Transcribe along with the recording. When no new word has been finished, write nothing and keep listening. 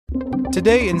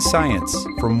Today in Science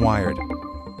from Wired.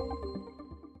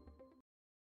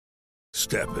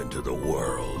 Step into the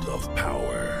world of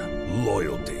power,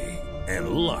 loyalty, and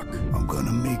luck. I'm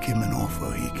gonna make him an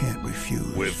offer he can't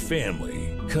refuse. With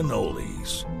family,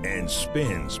 cannolis, and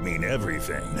spins mean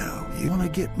everything. Now, you wanna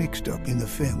get mixed up in the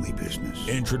family business.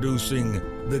 Introducing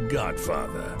The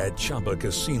Godfather at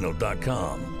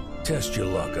ChumbaCasino.com. Test your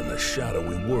luck in the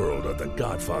shadowy world of The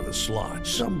Godfather slot.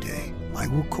 Someday, I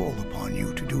will call upon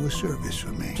you to do a service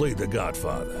for me. Play The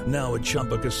Godfather, now at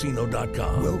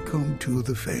ChumbaCasino.com. Welcome to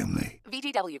the family.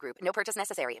 VGW Group. No purchase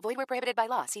necessary. Void where prohibited by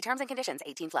law. See terms and conditions.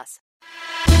 18+.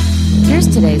 Here's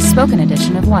today's spoken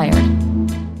edition of Wired.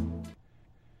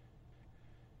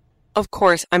 Of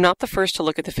course, I'm not the first to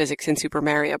look at the physics in Super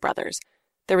Mario Bros.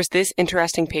 There was this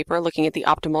interesting paper looking at the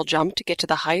optimal jump to get to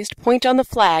the highest point on the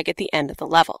flag at the end of the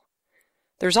level.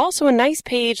 There's also a nice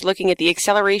page looking at the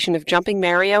acceleration of jumping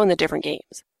Mario in the different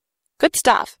games. Good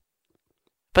stuff.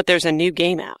 But there's a new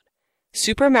game out,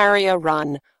 Super Mario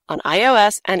Run, on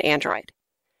iOS and Android.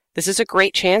 This is a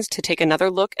great chance to take another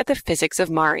look at the physics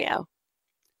of Mario.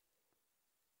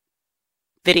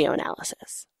 Video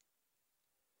analysis.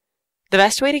 The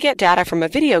best way to get data from a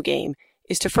video game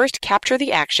is to first capture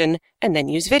the action and then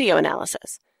use video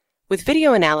analysis. With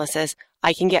video analysis,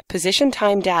 I can get position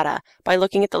time data by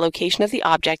looking at the location of the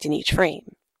object in each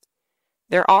frame.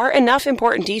 There are enough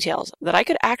important details that I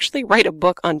could actually write a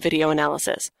book on video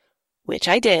analysis, which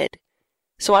I did,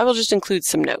 so I will just include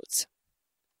some notes.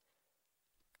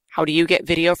 How do you get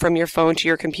video from your phone to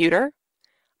your computer?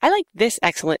 I like this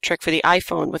excellent trick for the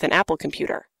iPhone with an Apple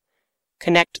computer.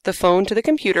 Connect the phone to the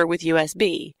computer with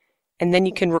USB, and then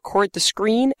you can record the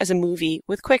screen as a movie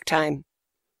with QuickTime.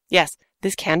 Yes,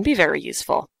 this can be very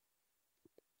useful.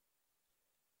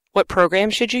 What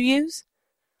program should you use?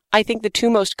 I think the two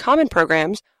most common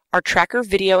programs are Tracker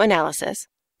Video Analysis,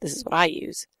 this is what I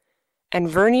use, and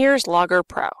Verniers Logger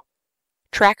Pro.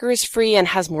 Tracker is free and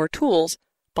has more tools,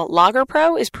 but Logger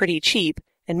Pro is pretty cheap,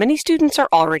 and many students are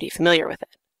already familiar with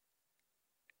it.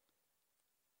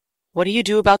 What do you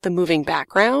do about the moving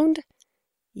background?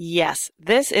 Yes,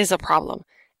 this is a problem.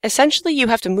 Essentially, you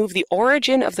have to move the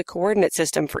origin of the coordinate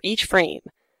system for each frame,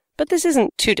 but this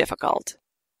isn't too difficult.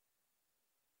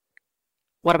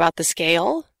 What about the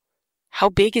scale? How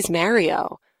big is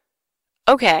Mario?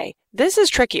 Okay, this is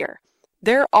trickier.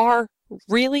 There are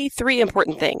really three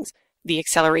important things: the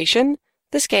acceleration,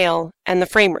 the scale, and the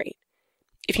frame rate.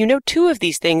 If you know two of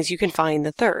these things, you can find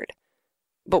the third.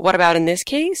 But what about in this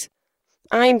case?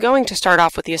 I'm going to start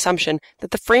off with the assumption that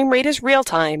the frame rate is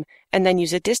real-time and then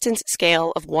use a distance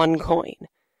scale of 1 coin.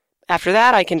 After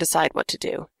that, I can decide what to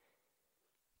do.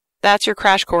 That's your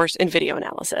crash course in video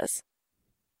analysis.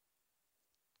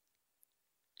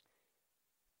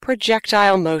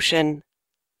 Projectile motion.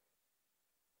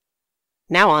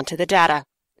 Now on to the data.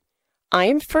 I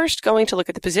am first going to look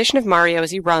at the position of Mario as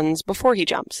he runs before he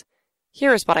jumps.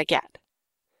 Here is what I get.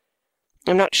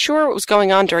 I'm not sure what was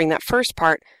going on during that first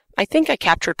part. I think I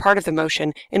captured part of the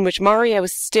motion in which Mario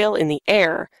is still in the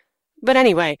air. But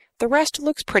anyway, the rest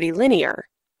looks pretty linear.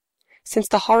 Since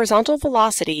the horizontal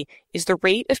velocity is the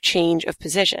rate of change of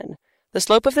position, the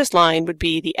slope of this line would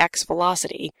be the x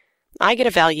velocity. I get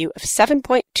a value of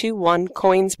 7.21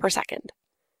 coins per second.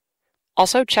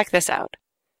 Also, check this out.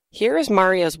 Here is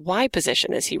Mario's y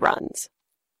position as he runs.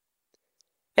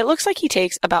 It looks like he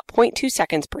takes about 0.2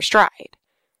 seconds per stride.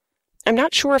 I'm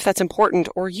not sure if that's important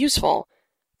or useful,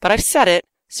 but I've said it,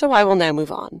 so I will now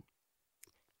move on.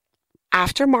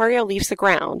 After Mario leaves the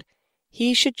ground,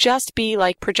 he should just be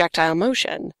like projectile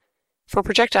motion. For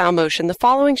projectile motion, the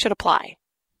following should apply.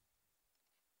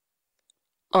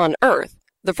 On Earth,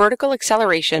 the vertical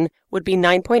acceleration would be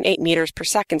 9.8 meters per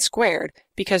second squared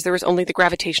because there is only the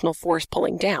gravitational force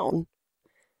pulling down.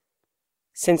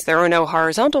 Since there are no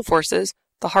horizontal forces,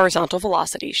 the horizontal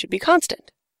velocity should be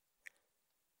constant.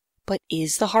 But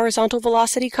is the horizontal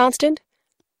velocity constant?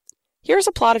 Here's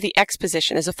a plot of the x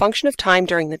position as a function of time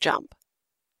during the jump.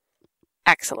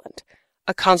 Excellent.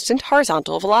 A constant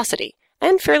horizontal velocity,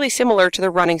 and fairly similar to the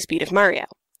running speed of Mario.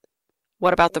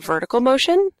 What about the vertical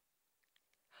motion?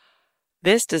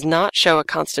 This does not show a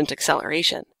constant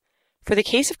acceleration. For the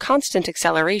case of constant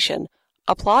acceleration,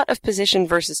 a plot of position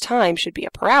versus time should be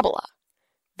a parabola.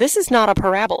 This is not a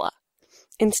parabola.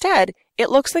 Instead,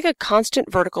 it looks like a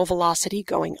constant vertical velocity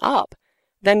going up,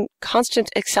 then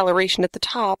constant acceleration at the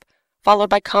top,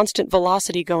 followed by constant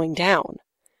velocity going down.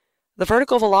 The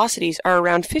vertical velocities are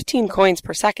around 15 coins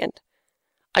per second.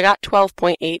 I got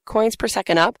 12.8 coins per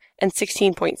second up and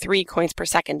 16.3 coins per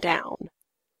second down.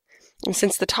 And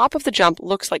since the top of the jump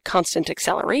looks like constant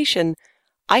acceleration,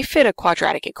 I fit a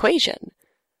quadratic equation.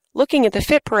 Looking at the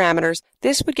fit parameters,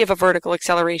 this would give a vertical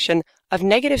acceleration of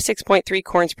negative 6.3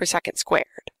 corns per second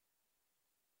squared.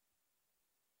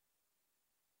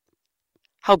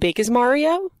 How big is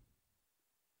Mario?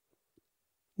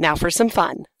 Now for some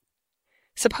fun.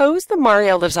 Suppose that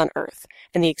Mario lives on Earth,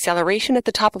 and the acceleration at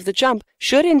the top of the jump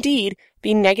should indeed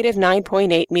be negative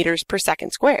 9.8 meters per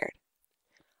second squared.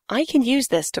 I can use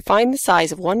this to find the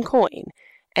size of one coin,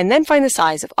 and then find the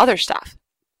size of other stuff.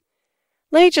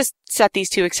 Let me just set these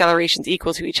two accelerations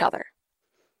equal to each other.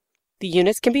 The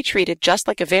units can be treated just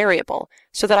like a variable,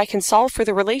 so that I can solve for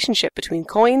the relationship between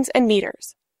coins and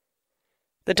meters.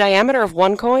 The diameter of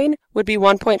one coin would be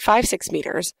 1.56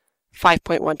 meters,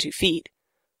 5.12 feet.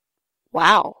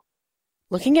 Wow!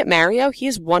 Looking at Mario, he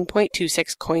is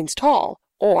 1.26 coins tall,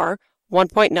 or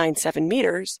 1.97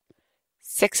 meters,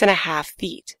 6.5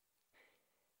 feet.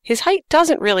 His height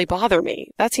doesn't really bother me.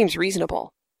 That seems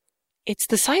reasonable. It's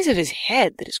the size of his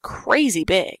head that is crazy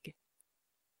big.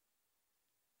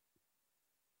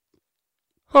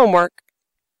 Homework.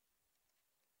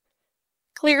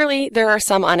 Clearly, there are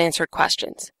some unanswered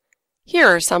questions. Here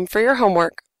are some for your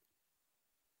homework.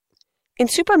 In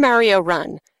Super Mario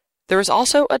Run, there is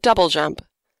also a double jump.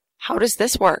 How does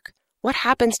this work? What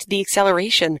happens to the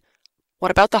acceleration?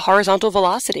 What about the horizontal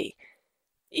velocity?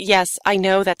 Yes, I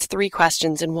know that's 3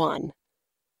 questions in one.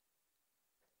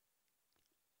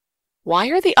 Why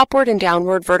are the upward and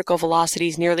downward vertical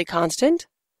velocities nearly constant?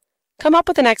 Come up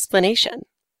with an explanation.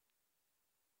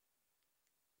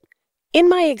 In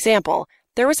my example,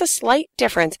 there was a slight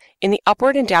difference in the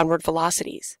upward and downward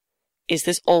velocities. Is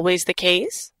this always the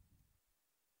case?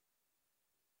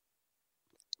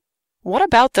 What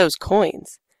about those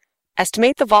coins?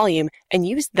 Estimate the volume and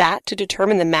use that to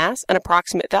determine the mass and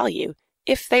approximate value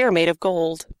if they are made of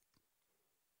gold.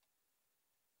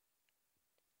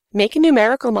 Make a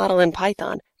numerical model in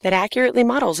Python that accurately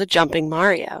models a jumping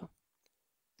Mario.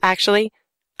 Actually,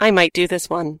 I might do this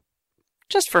one,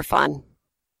 just for fun.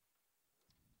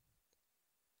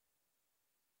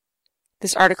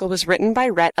 This article was written by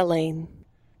Rhett Elaine.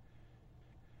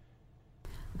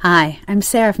 Hi, I'm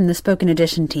Sarah from the Spoken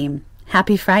Edition team.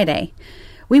 Happy Friday.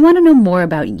 We want to know more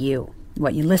about you,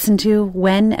 what you listen to,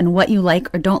 when, and what you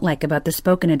like or don't like about the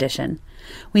Spoken Edition.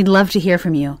 We'd love to hear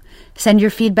from you. Send your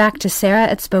feedback to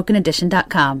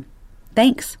sarah@spokenedition.com.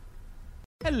 Thanks.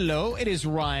 Hello, it is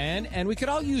Ryan, and we could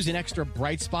all use an extra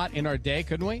bright spot in our day,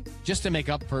 couldn't we? Just to make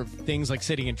up for things like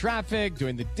sitting in traffic,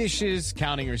 doing the dishes,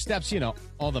 counting your steps,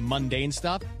 all the mundane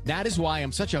stuff. That is why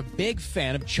I'm such a big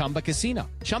fan of Chumba Casino.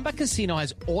 Chumba Casino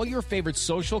has all your favorite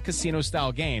social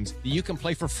casino-style games that you can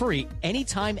play for free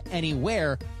anytime,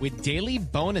 anywhere with daily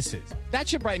bonuses. That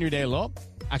should brighten your day a little.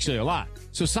 Actually, a lot.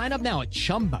 So sign up now at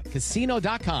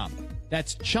ChumbaCasino.com.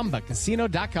 That's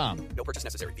ChumbaCasino.com. No purchase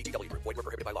necessary. VGW Group. Void where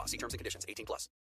prohibited by law. See terms and conditions. 18+.